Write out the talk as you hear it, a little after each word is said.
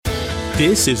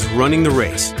This is Running the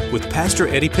Race with Pastor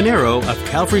Eddie Pinero of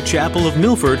Calvary Chapel of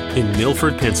Milford in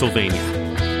Milford, Pennsylvania.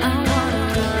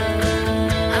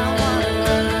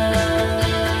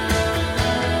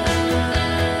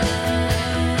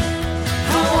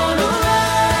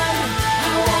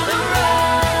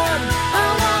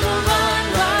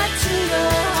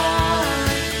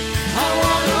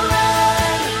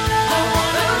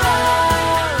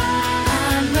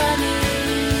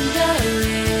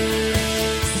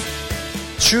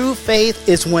 True faith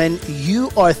is when you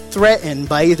are threatened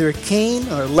by either a king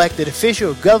or elected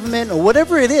official or government or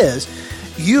whatever it is.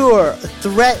 You are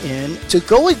threatened to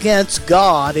go against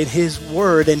God and His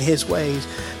word and His ways.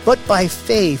 But by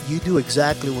faith, you do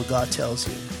exactly what God tells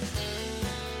you.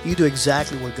 You do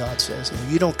exactly what God says.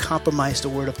 You don't compromise the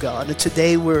word of God. And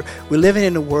today we're living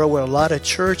in a world where a lot of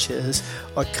churches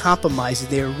are compromising.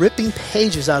 They're ripping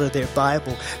pages out of their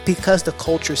Bible because the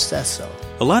culture says so.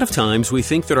 A lot of times we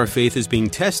think that our faith is being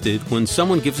tested when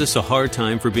someone gives us a hard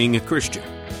time for being a Christian.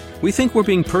 We think we're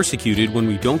being persecuted when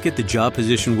we don't get the job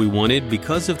position we wanted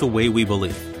because of the way we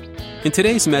believe. In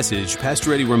today's message,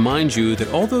 Pastor Eddie reminds you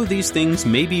that although these things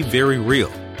may be very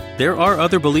real, there are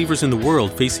other believers in the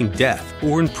world facing death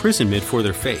or imprisonment for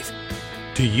their faith.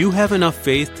 Do you have enough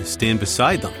faith to stand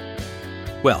beside them?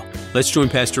 Well, let's join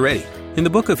Pastor Eddie in the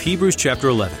book of Hebrews chapter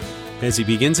 11 as he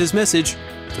begins his message,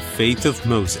 The Faith of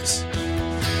Moses.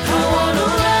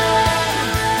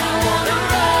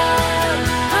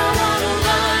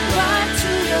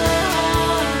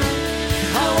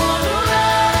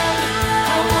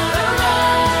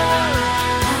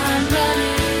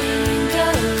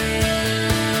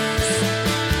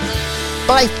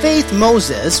 By faith,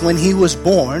 Moses, when he was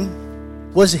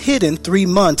born, was hidden 3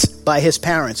 months by his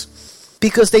parents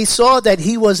because they saw that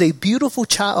he was a beautiful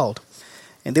child,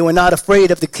 and they were not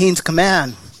afraid of the king's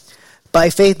command. By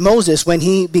faith, Moses, when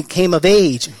he became of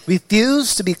age,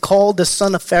 refused to be called the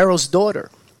son of Pharaoh's daughter,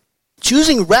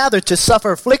 choosing rather to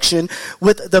suffer affliction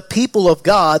with the people of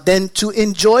God than to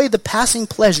enjoy the passing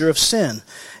pleasure of sin,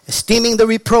 esteeming the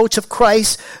reproach of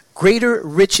Christ greater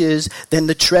riches than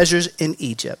the treasures in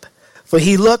Egypt. For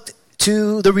he looked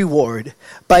to the reward.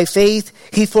 By faith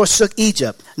he forsook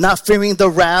Egypt, not fearing the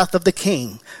wrath of the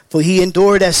king. For he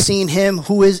endured as seeing him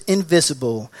who is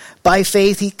invisible. By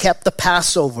faith he kept the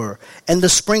Passover and the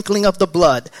sprinkling of the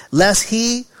blood, lest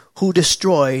he who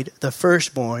destroyed the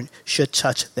firstborn should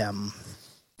touch them.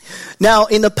 Now,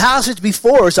 in the passage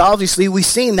before us, obviously, we've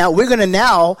seen that we're going to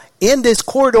now, in this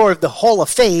corridor of the Hall of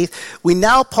Faith, we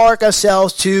now park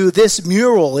ourselves to this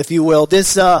mural, if you will,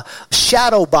 this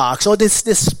shadow box, or this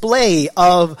display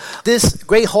of this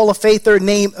great Hall of Faither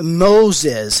named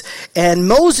Moses. And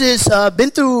Moses been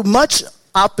through much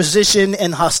opposition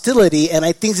and hostility, and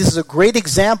I think this is a great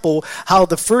example how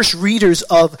the first readers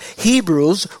of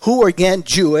Hebrews, who were again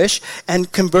Jewish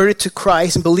and converted to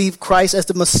Christ and believed Christ as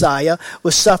the Messiah,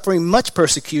 was suffering much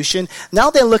persecution. Now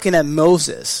they're looking at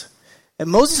Moses, and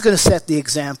Moses is going to set the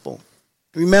example.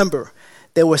 Remember,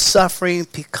 they were suffering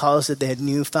because of their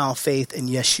newfound faith in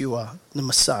Yeshua, the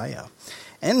Messiah.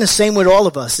 And the same with all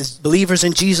of us as believers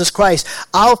in Jesus Christ.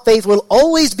 Our faith will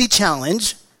always be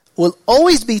challenged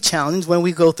when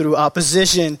we go through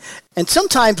opposition. And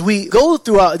sometimes we go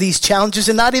through these challenges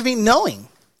and not even knowing.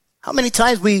 How many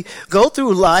times we go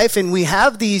through life and we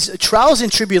have these trials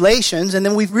and tribulations, and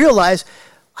then we realize,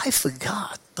 I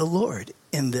forgot the Lord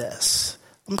in this.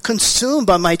 I'm consumed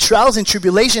by my trials and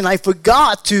tribulation. I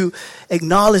forgot to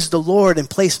acknowledge the Lord and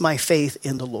place my faith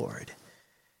in the Lord.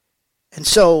 And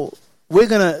so we're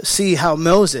going to see how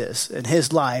Moses in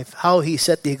his life, how he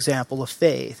set the example of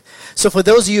faith. So for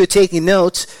those of you who are taking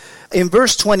notes, in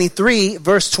verse 23,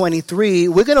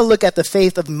 we're going to look at the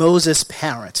faith of Moses'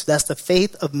 parents. That's the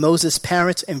faith of Moses'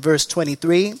 parents in verse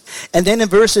 23. And then in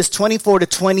verses 24 to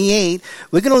 28,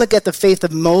 we're going to look at the faith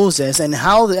of Moses and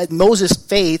how Moses'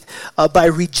 faith by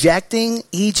rejecting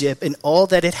Egypt and all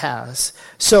that it has.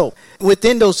 So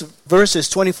within those verses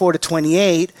 24 to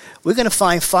 28, we're going to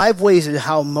find 5 ways of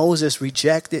how Moses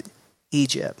rejected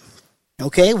Egypt.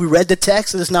 Okay, we read the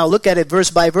text. Let's now look at it verse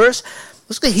by verse.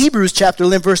 Let's look at Hebrews chapter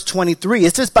 11, verse 23.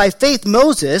 It says, by faith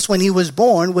Moses, when he was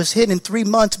born, was hidden 3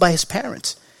 months by his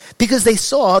parents, because they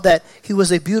saw that he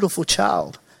was a beautiful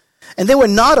child. And they were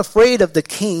not afraid of the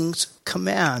king's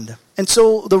command. And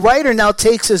so the writer now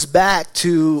takes us back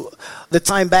to the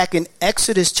time back in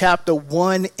Exodus chapter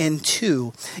 1 and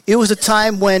 2. It was a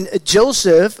time when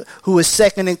Joseph, who was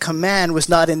second in command, was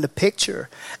not in the picture.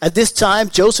 At this time,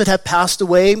 Joseph had passed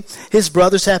away. His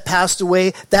brothers had passed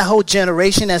away. That whole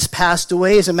generation has passed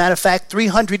away. As a matter of fact,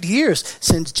 300 years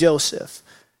since Joseph.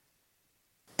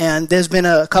 And there's been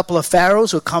a couple of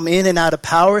pharaohs who come in and out of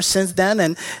power since then,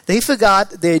 and they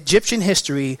forgot the Egyptian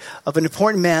history of an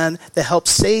important man that helped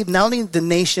save not only the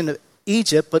nation of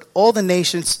Egypt, but all the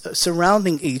nations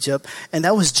surrounding Egypt, and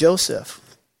that was Joseph.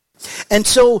 And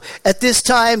so at this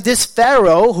time, this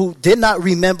Pharaoh, who did not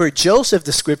remember Joseph,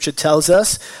 the scripture tells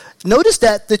us, notice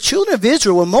that the children of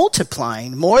Israel were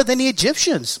multiplying more than the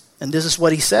Egyptians. And this is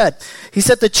what he said. He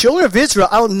said, the children of Israel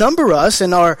outnumber us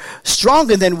and are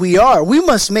stronger than we are. We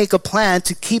must make a plan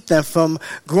to keep them from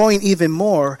growing even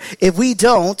more. If we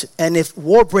don't, and if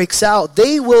war breaks out,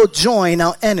 they will join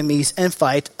our enemies and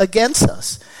fight against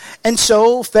us. And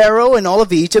so Pharaoh and all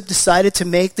of Egypt decided to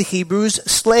make the Hebrews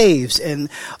slaves. And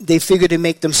they figured to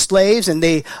make them slaves, and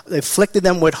they afflicted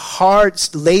them with hard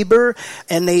labor,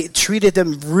 and they treated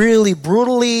them really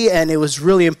brutally, and it was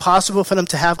really impossible for them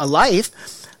to have a life.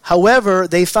 However,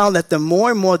 they found that the more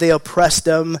and more they oppressed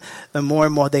them, the more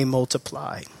and more they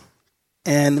multiply.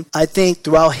 And I think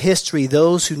throughout history,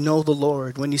 those who know the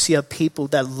Lord, when you see a people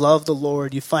that love the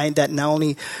Lord, you find that not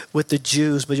only with the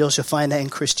Jews, but you also find that in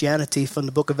Christianity from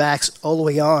the book of Acts all the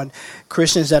way on,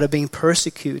 Christians that are being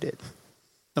persecuted.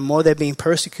 The more they're being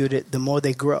persecuted, the more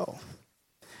they grow.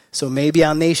 So maybe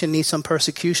our nation needs some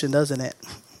persecution, doesn't it?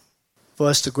 For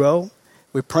us to grow.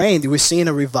 We're praying, we're seeing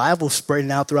a revival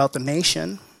spreading out throughout the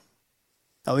nation.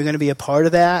 Are we going to be a part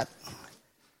of that?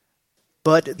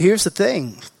 But here's the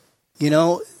thing. You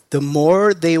know, the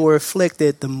more they were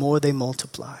afflicted, the more they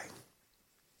multiply.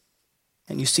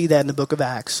 And you see that in the book of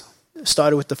Acts. It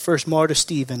started with the first martyr,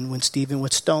 Stephen, when Stephen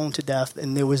was stoned to death.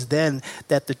 And there was then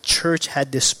that the church had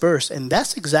dispersed. And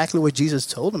that's exactly what Jesus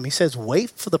told them. He says,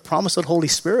 wait for the promise of the Holy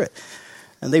Spirit.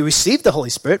 And they received the Holy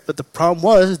Spirit, but the problem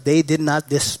was they did not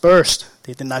disperse.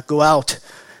 They did not go out.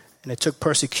 And it took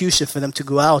persecution for them to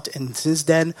go out. And since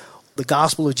then, the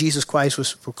gospel of Jesus Christ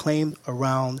was proclaimed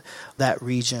around that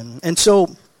region. And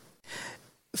so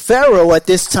Pharaoh at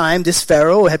this time, this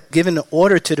Pharaoh had given an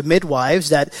order to the midwives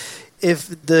that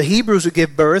if the Hebrews would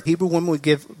give birth, Hebrew women would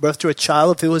give birth to a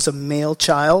child. If it was a male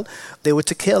child, they were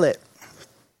to kill it.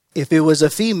 If it was a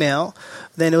female,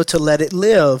 then it was to let it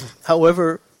live.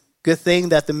 However, good thing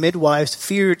that the midwives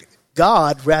feared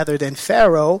God rather than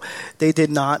Pharaoh. They did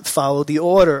not follow the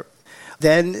order.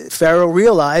 Then Pharaoh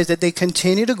realized that they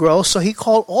continued to grow, so he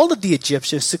called all of the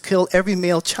Egyptians to kill every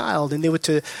male child, and they were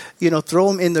to,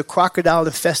 throw them in the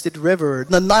crocodile-infested river,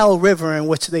 the Nile River, in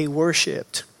which they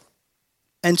worshipped.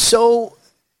 And so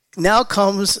now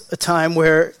comes a time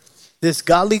where this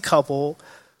godly couple,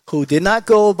 who did not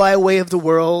go by way of the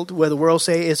world, where the world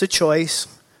say it's a choice.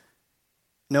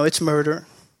 No, it's murder.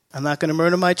 I'm not going to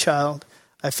murder my child.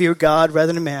 I fear God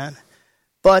rather than man.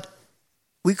 But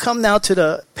we come now to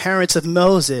the parents of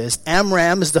Moses.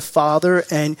 Amram is the father,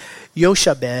 and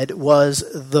Jochebed was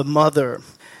the mother.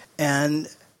 And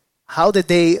how did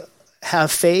they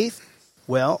have faith?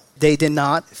 Well, they did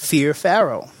not fear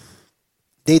Pharaoh.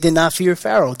 They did not fear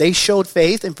Pharaoh. They showed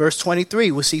faith. In verse 23,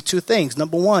 we'll see two things.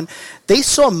 Number one, they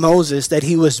saw Moses that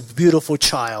he was a beautiful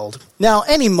child. Now,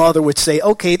 any mother would say,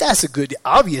 okay, that's a good,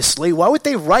 obviously. Why would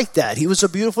they write that? He was a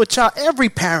beautiful child. Every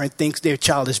parent thinks their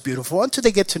child is beautiful until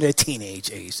they get to their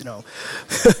teenage age,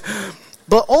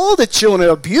 But all the children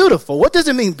are beautiful. What does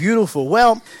it mean, beautiful?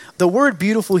 Well, the word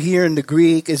beautiful here in the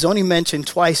Greek is only mentioned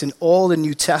twice in all the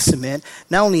New Testament,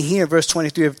 not only here in verse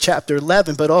 23 of chapter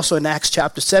 11, but also in Acts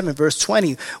chapter 7, verse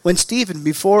 20. When Stephen,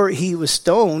 before he was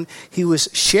stoned, he was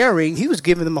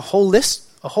giving them a whole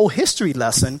history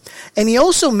lesson. And he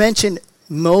also mentioned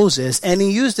Moses, and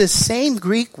he used the same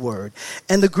Greek word.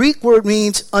 And the Greek word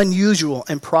means unusual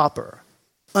and proper.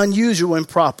 Unusual and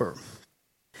proper.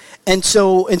 And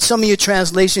so in some of your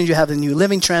translations, you have the New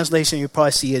Living Translation, you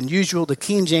probably see unusual. The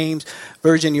King James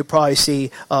Version, you probably see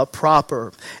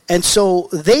proper. And so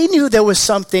they knew there was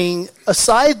something,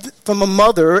 aside from a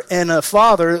mother and a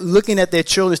father looking at their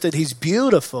children, that he's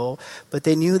beautiful, but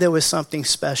they knew there was something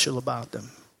special about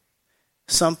them.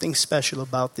 Something special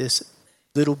about this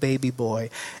little baby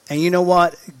boy. And you know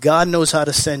what? God knows how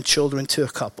to send children to a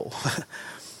couple.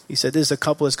 He said, this is a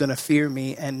couple that's going to fear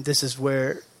me, and this is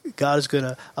where God is going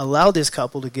to allow this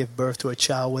couple to give birth to a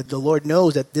child where the Lord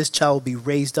knows that this child will be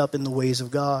raised up in the ways of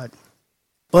God.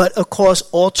 But, of course,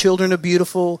 all children are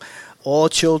beautiful. All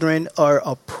children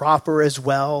are proper as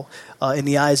well in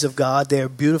the eyes of God. They're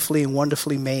beautifully and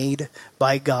wonderfully made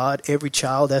by God. Every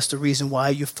child, that's the reason why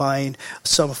you find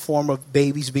some form of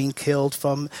babies being killed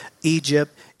from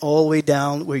Egypt all the way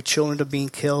down where children are being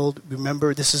killed.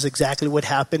 Remember, this is exactly what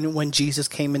happened when Jesus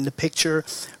came in the picture,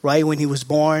 right? When he was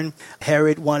born,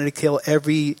 Herod wanted to kill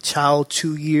every child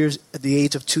 2 years, at the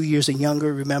age of 2 years and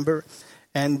younger, remember?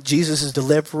 And Jesus is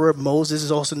deliverer. Moses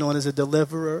is also known as a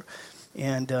deliverer.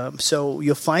 And so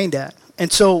you'll find that.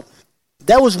 And so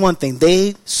that was one thing.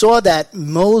 They saw that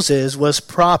Moses was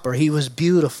proper. He was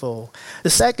beautiful. The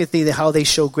second thing, that how they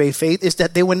show great faith, is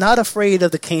that they were not afraid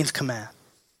of the king's command.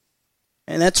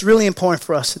 And that's really important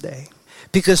for us today.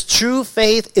 Because true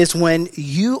faith is when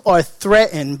you are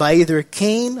threatened by either a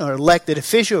king or elected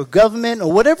official or government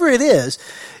or whatever it is.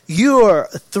 You are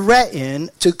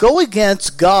threatened to go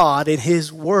against God and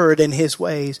his word and his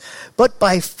ways. But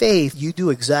by faith, you do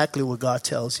exactly what God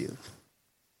tells you.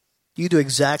 You do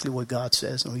exactly what God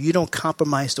says. You don't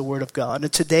compromise the word of God.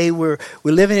 And today we're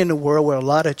living in a world where a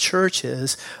lot of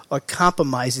churches are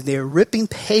compromising. They're ripping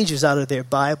pages out of their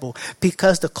Bible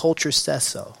because the culture says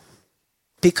so.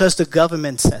 Because the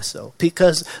government says so.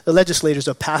 Because the legislators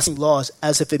are passing laws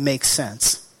as if it makes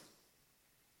sense.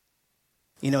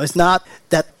 It's not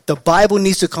that the Bible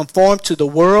needs to conform to the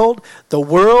world. The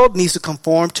world needs to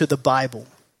conform to the Bible.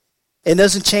 It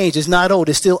doesn't change. It's not old.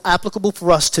 It's still applicable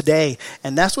for us today.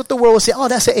 And that's what the world will say, oh,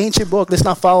 that's an ancient book. Let's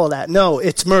not follow that. No,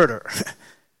 it's murder.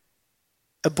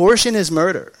 Abortion is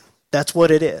murder. That's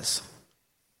what it is.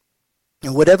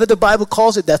 And whatever the Bible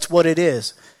calls it, that's what it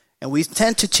is. And we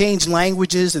tend to change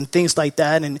languages and things like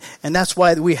that. And that's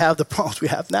why we have the problems we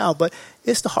have now. But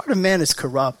it's the heart of man is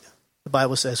corrupt. The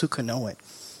Bible says, who can know it?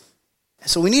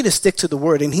 So we need to stick to the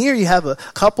word. And here you have a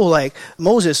couple like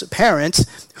Moses'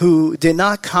 parents who did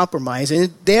not compromise.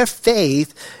 And their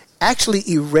faith actually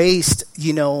erased,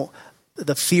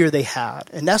 the fear they had.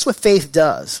 And that's what faith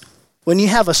does. When you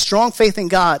have a strong faith in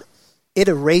God, it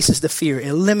erases the fear. It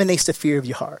eliminates the fear of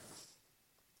your heart.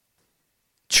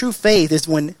 True faith is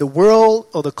when the world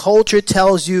or the culture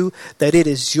tells you that it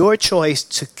is your choice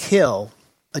to kill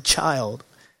a child.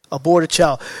 Abort a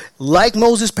child. Like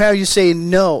Moses' parents, you say,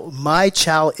 no, my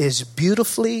child is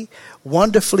beautifully,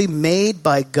 wonderfully made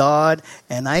by God,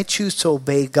 and I choose to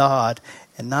obey God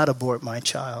and not abort my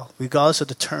child, regardless of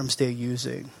the terms they're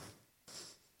using.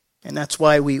 And that's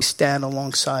why we stand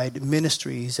alongside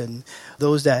ministries and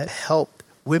those that help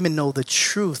women know the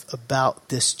truth about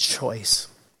this choice.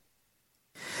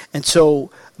 And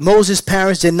so Moses'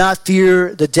 parents did not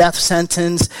fear the death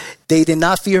sentence. They did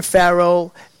not fear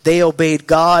Pharaoh. They obeyed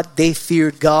God, they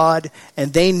feared God,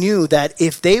 and they knew that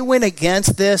if they went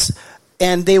against this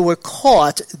and they were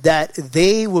caught, that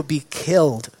they would be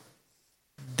killed.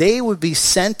 They would be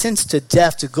sentenced to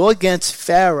death to go against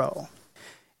Pharaoh.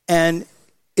 And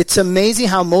it's amazing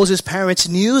how Moses' parents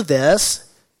knew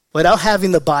this without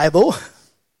having the Bible.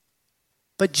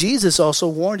 But Jesus also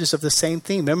warned us of the same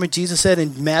thing. Remember, Jesus said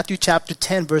in Matthew chapter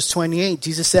 10, verse 28,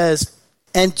 Jesus says,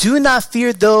 and do not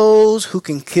fear those who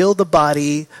can kill the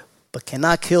body, but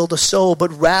cannot kill the soul, but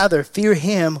rather fear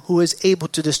him who is able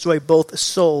to destroy both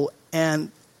soul and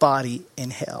body in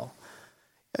hell.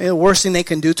 The worst thing they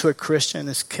can do to a Christian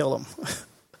is kill him.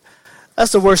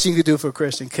 That's the worst thing you can do for a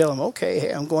Christian, kill him. Okay,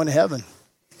 hey, I'm going to heaven.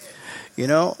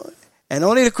 And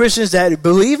only the Christians that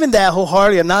believe in that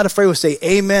wholeheartedly are not afraid will say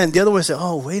amen. The other one say,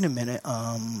 oh, wait a minute.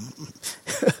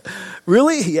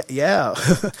 Really? Yeah.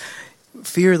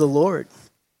 Fear the Lord.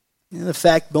 The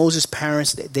fact Moses'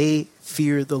 parents, they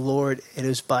fear the Lord, it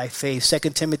is by faith. 2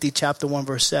 Timothy chapter 1,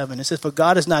 verse 7. It says, for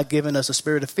God has not given us a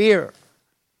spirit of fear,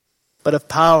 but of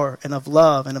power and of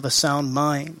love and of a sound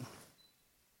mind.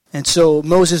 And so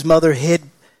Moses' mother hid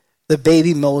the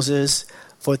baby Moses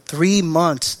for 3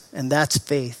 months, and that's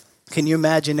faith. Can you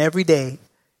imagine every day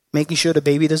making sure the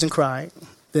baby doesn't cry,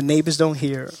 the neighbors don't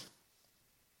hear?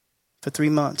 For 3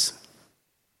 months,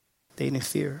 they didn't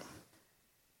fear.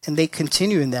 And they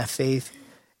continue in that faith.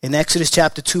 In Exodus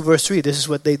chapter 2, verse 3, this is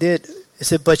what they did. It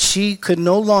said, but she could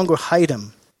no longer hide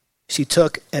him. She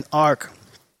took an ark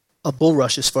of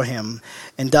bulrushes for him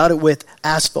and dotted with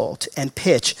asphalt and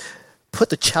pitch, put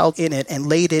the child in it and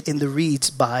laid it in the reeds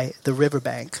by the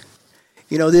riverbank.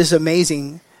 This is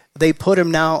amazing. They put him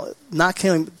now, not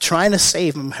killing him, trying to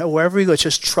save him, wherever he goes,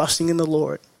 just trusting in the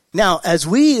Lord. Now, as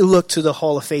we look to the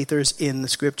Hall of Faithers in the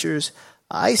scriptures,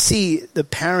 I see the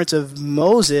parents of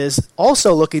Moses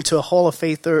also looking to a Hall of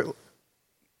Faither,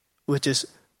 which is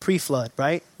pre-flood,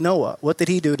 right? Noah. What did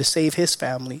he do to save his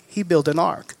family? He built an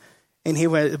ark. And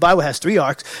here, the Bible has 3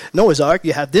 arks. Noah's ark,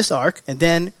 you have this ark, and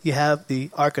then you have the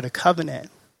Ark of the Covenant.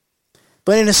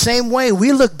 But in the same way,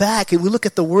 we look back and we look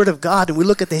at the Word of God and we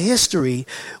look at the history,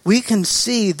 we can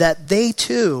see that they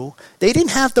too, they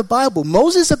didn't have the Bible.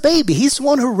 Moses, a baby, he's the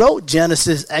one who wrote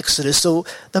Genesis, Exodus. So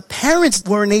the parents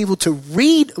weren't able to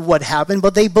read what happened,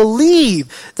 but they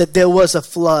believed that there was a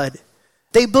flood.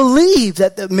 They believed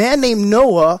that the man named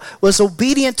Noah was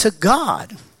obedient to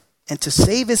God and to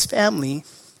save his family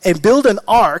and build an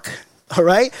ark, all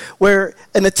right, where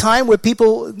in a time where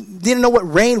people didn't know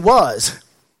what rain was.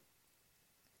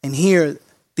 And here,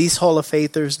 these Hall of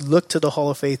Faithers look to the Hall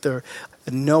of Faither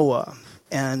Noah.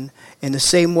 And in the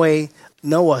same way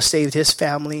Noah saved his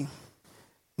family,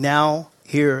 now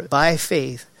here by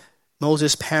faith,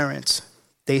 Moses' parents,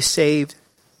 they saved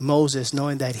Moses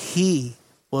knowing that he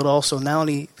would also not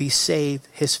only be saved,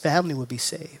 his family would be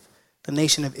saved. The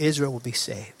nation of Israel would be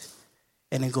saved.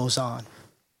 And it goes on.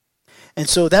 And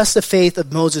so that's the faith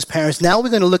of Moses' parents. Now we're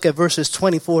going to look at verses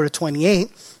 24 to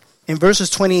 28. In verses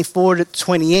 24 to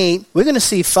 28, we're going to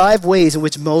see 5 ways in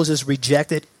which Moses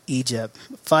rejected Egypt.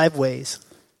 5 ways.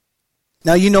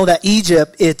 Now you know that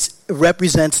Egypt, it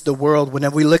represents the world.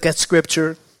 Whenever we look at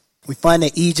Scripture, we find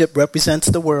that Egypt represents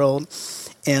the world.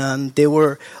 And there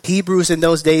were Hebrews in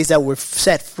those days that were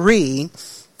set free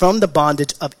from the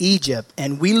bondage of Egypt.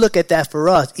 And we look at that for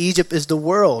us. Egypt is the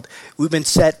world. We've been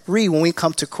set free. When we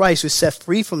come to Christ, we're set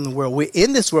free from the world. We're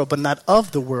in this world, but not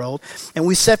of the world. And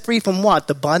we're set free from what?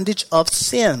 The bondage of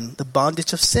sin. The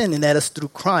bondage of sin, and that is through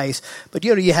Christ. But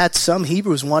you had some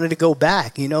Hebrews wanted to go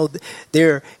back.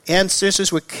 Their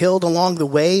ancestors were killed along the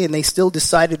way, and they still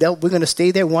decided that we're going to stay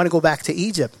there. We want to go back to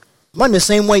Egypt. But in the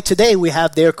same way today, we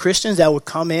have there Christians that would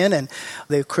come in and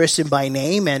they're Christian by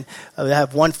name and they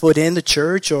have one foot in the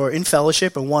church or in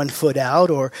fellowship and one foot out,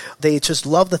 or they just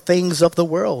love the things of the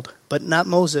world, but not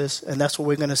Moses. And that's what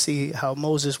we're going to see how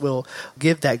Moses will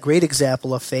give that great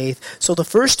example of faith. So the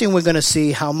first thing we're going to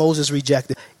see how Moses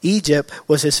rejected Egypt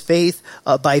was his faith.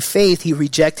 By faith, he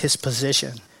rejected his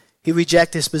position. He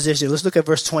rejected his position. Let's look at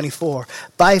verse 24.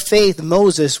 By faith,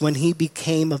 Moses, when he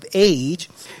became of age,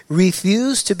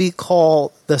 refused to be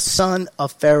called the son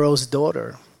of Pharaoh's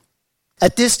daughter.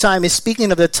 At this time, it's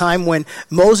speaking of the time when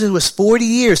Moses was 40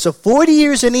 years. So 40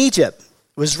 years in Egypt,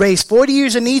 was raised 40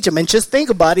 years in Egypt. And just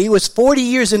think about it. He was 40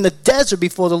 years in the desert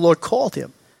before the Lord called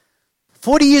him.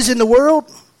 40 years in the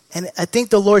world. And I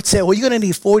think the Lord said, well, you're going to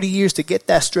need 40 years to get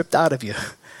that stripped out of you.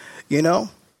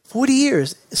 40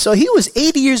 years. So he was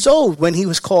 80 years old when he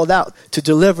was called out to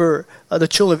deliver the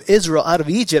children of Israel out of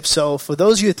Egypt. So for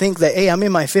those of you who think that, hey, I'm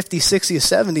in my 50s, 60s,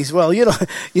 70s, well, you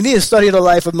need to study the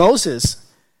life of Moses.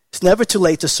 It's never too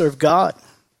late to serve God.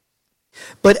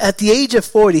 But at the age of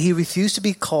 40, he refused to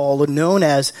be called or known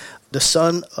as the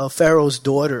son of Pharaoh's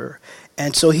daughter.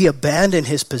 And so he abandoned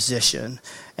his position.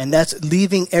 And that's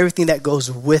leaving everything that goes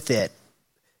with it.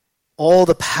 All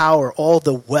the power, all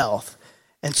the wealth.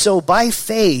 And so by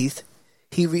faith,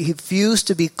 he refused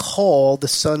to be called the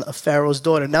son of Pharaoh's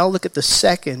daughter. Now look at the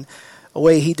second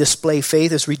way he displayed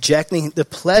faith is rejecting the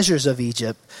pleasures of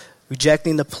Egypt.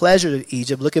 Rejecting the pleasure of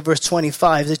Egypt. Look at verse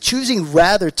 25. It's choosing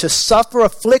rather to suffer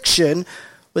affliction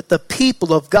with the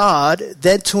people of God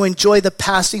than to enjoy the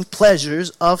passing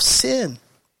pleasures of sin.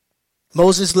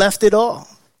 Moses left it all.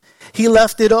 He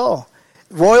left it all.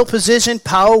 Royal position,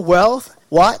 power, wealth.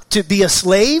 What? To be a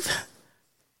slave?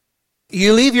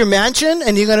 You leave your mansion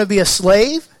and you're going to be a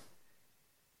slave?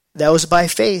 That was by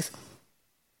faith.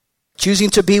 Choosing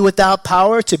to be without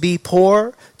power, to be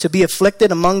poor, to be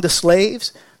afflicted among the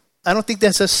slaves. I don't think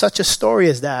there's such a story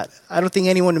as that. I don't think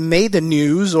anyone made the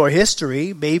news or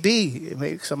history.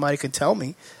 Maybe somebody can tell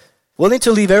me. Willing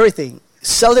to leave everything.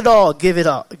 Sell it all, give it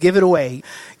up, give it away.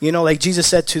 Like Jesus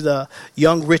said to the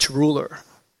young rich ruler.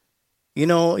 He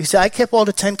said, I kept all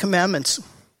the 10 commandments.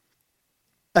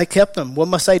 I kept them. What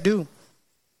must I do?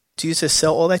 Jesus says,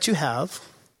 sell all that you have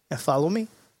and follow me.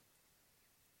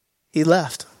 He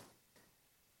left.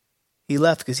 He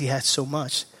left because he had so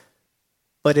much.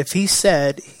 But if he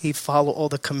said he'd follow all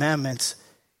the commandments,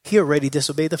 he already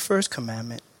disobeyed the first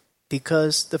commandment.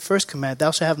 Because the first commandment,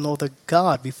 thou shalt have no other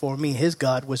God before me. His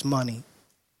God was money,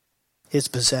 his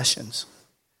possessions.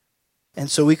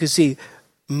 And so we could see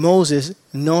Moses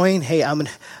knowing, hey, I'm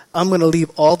going to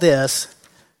leave all this,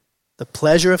 the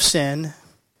pleasure of sin,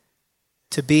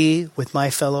 to be with my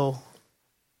fellow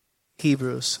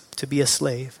Hebrews, to be a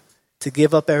slave, to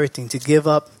give up everything, to give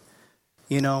up,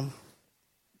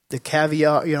 the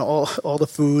caviar, all the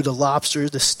food, the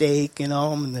lobsters, the steak, and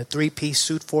the 3-piece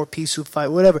suit, 4-piece suit,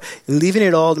 5, whatever. Leaving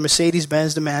it all, the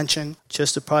Mercedes-Benz, the mansion,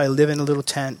 just to probably live in a little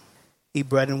tent, eat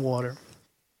bread and water.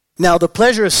 Now, the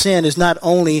pleasure of sin is not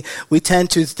only, we tend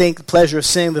to think the pleasure of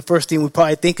sin, the first thing we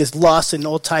probably think is lust and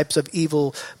all types of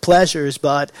evil pleasures,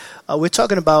 but we're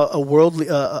talking about a worldly,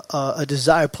 a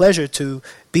desire, pleasure to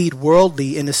be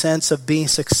worldly in the sense of being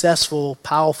successful,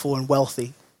 powerful, and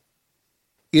wealthy.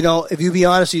 If you be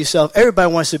honest with yourself,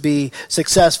 everybody wants to be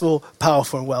successful,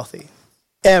 powerful, and wealthy.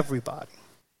 Everybody.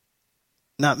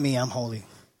 Not me, I'm holy.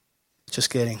 Just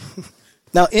kidding.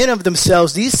 Now, in of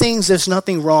themselves, these things, there's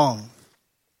nothing wrong.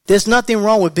 There's nothing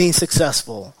wrong with being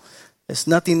successful. There's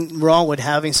nothing wrong with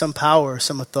having some power,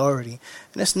 some authority.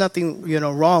 And there's nothing,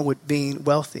 wrong with being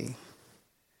wealthy.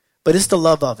 But it's the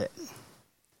love of it.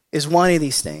 is wanting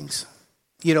these things.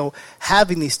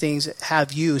 Having these things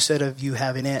have you instead of you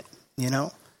having it,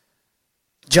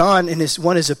 John, in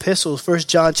one of his epistles, 1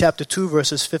 John chapter 2,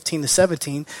 verses 15 to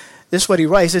 17, this is what he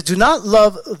writes. He says, do not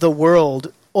love the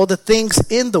world or the things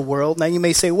in the world. Now you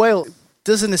may say, well,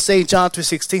 doesn't it say John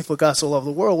 3:16, for God so loved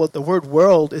the world? Well, the word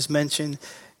world is mentioned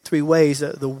three ways.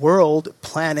 The world,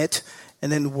 planet,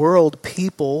 and then world,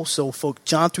 people. So for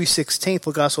John 3:16,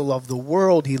 for God so loved the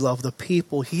world, he loved the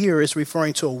people. Here is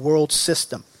referring to a world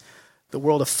system, the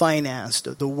world of finance,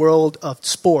 the world of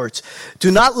sports. Do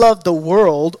not love the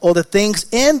world or the things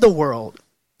in the world.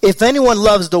 If anyone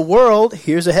loves the world,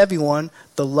 here's a heavy one,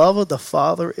 the love of the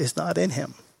Father is not in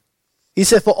him. He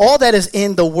said, for all that is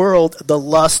in the world, the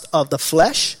lust of the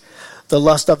flesh, the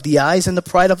lust of the eyes, and the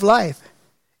pride of life,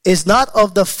 is not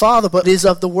of the Father, but is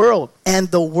of the world.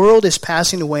 And the world is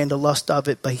passing away in the lust of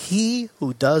it, but he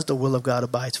who does the will of God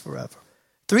abides forever.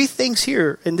 Three things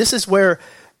here, and this is where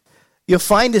you'll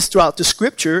find this throughout the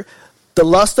scripture, the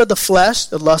lust of the flesh,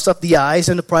 the lust of the eyes,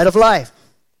 and the pride of life.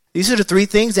 These are the three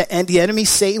things that the enemy,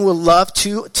 Satan, will love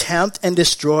to tempt and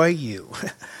destroy you.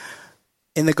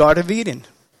 In the Garden of Eden,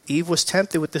 Eve was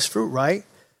tempted with this fruit, right?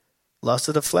 Lust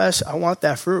of the flesh, I want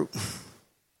that fruit.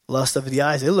 Lust of the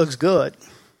eyes, it looks good.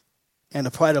 And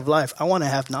the pride of life, I want to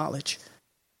have knowledge.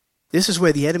 This is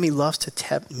where the enemy loves to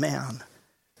tempt man.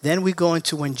 Then we go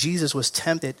into when Jesus was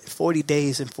tempted, 40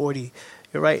 days and 40,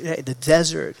 you're right, the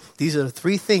desert. These are the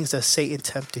three things that Satan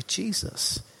tempted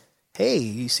Jesus. Hey,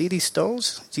 you see these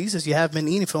stones? Jesus, you have been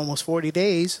eating for almost 40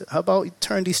 days. How about you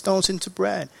turn these stones into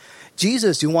bread?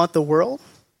 Jesus, you want the world?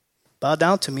 Bow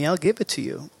down to me, I'll give it to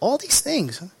you. All these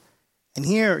things. And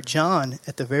here, John,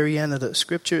 at the very end of the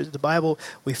scripture, the Bible,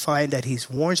 we find that he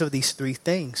warns of these three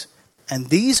things. And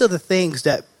these are the things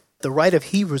that the writer of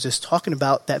Hebrews is talking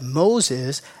about that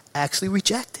Moses actually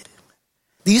rejected.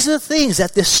 These are the things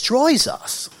that destroys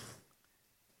us.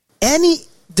 Any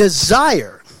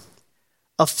desire,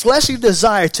 a fleshly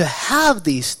desire to have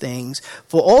these things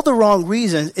for all the wrong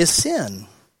reasons is sin.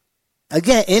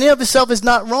 Again, in and of itself is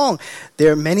not wrong.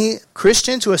 There are many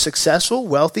Christians who are successful,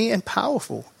 wealthy, and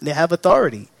powerful. They have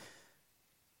authority.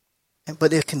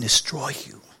 But it can destroy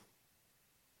you.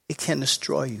 It can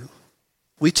destroy you.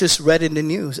 We just read in the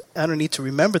news, I don't need to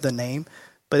remember the name,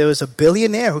 but there was a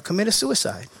billionaire who committed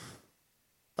suicide.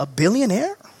 A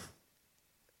billionaire?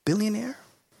 Billionaire?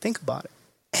 Think about it.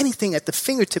 Anything at the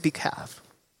fingertip you have.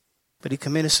 But he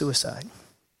committed suicide.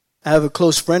 I have a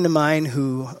close friend of mine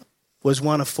who was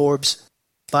one of Forbes'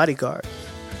 bodyguard.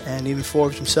 And even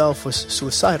Forbes himself was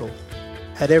suicidal.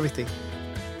 Had everything.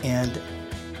 And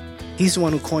he's the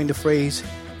one who coined the phrase,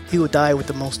 he who die with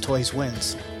the most toys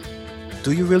wins.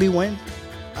 Do you really win?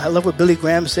 I love what Billy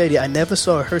Graham said. I never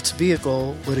saw a Hertz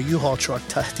vehicle with a U-Haul truck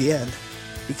at the end.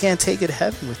 You can't take it to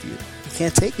heaven with you. You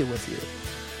can't take it with you.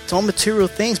 It's all material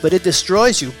things, but it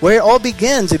destroys you. Where it all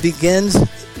begins, it begins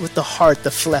with the heart,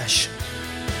 the flesh.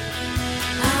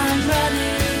 I'm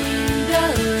running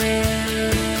the race.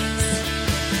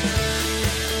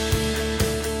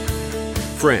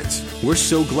 Friends, we're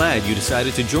so glad you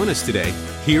decided to join us today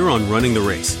here on Running the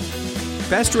Race.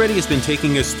 Pastor Eddie has been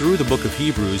taking us through the book of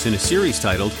Hebrews in a series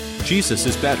titled, Jesus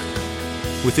is Better.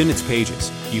 Within its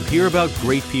pages, you hear about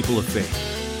great people of faith.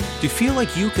 Do you feel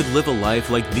like you could live a life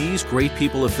like these great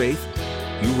people of faith?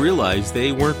 You realize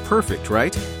they weren't perfect,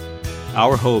 right?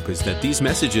 Our hope is that these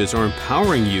messages are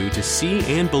empowering you to see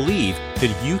and believe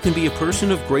that you can be a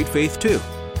person of great faith too.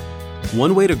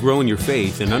 One way to grow in your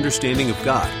faith and understanding of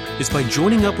God is by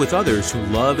joining up with others who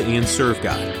love and serve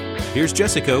God. Here's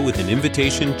Jessica with an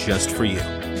invitation just for you.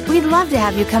 We'd love to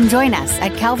have you come join us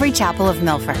at Calvary Chapel of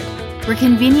Milford. We're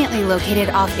conveniently located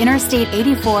off Interstate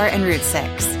 84 and Route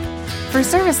 6. For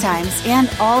service times and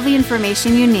all the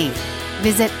information you need,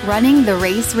 visit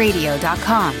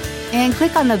runningtheraceradio.com and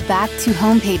click on the Back to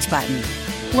Homepage button.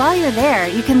 While you're there,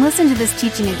 you can listen to this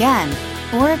teaching again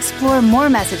or explore more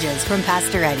messages from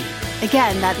Pastor Eddie.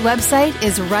 Again, that website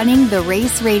is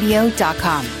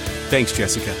runningtheraceradio.com. Thanks,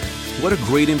 Jessica. What a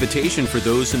great invitation for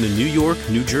those in the New York,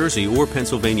 New Jersey, or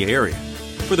Pennsylvania area.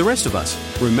 For the rest of us,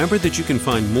 remember that you can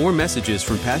find more messages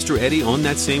from Pastor Eddie on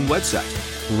that same website,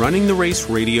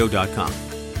 runningtheraceradio.com.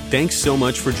 Thanks so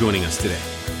much for joining us today.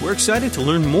 We're excited to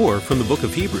learn more from the book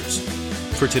of Hebrews.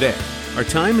 For today, our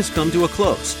time has come to a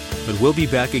close, but we'll be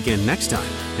back again next time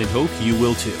and hope you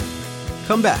will too.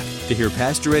 Come back to hear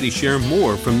Pastor Eddie share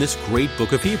more from this great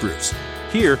book of Hebrews,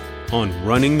 here on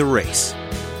Running the Race.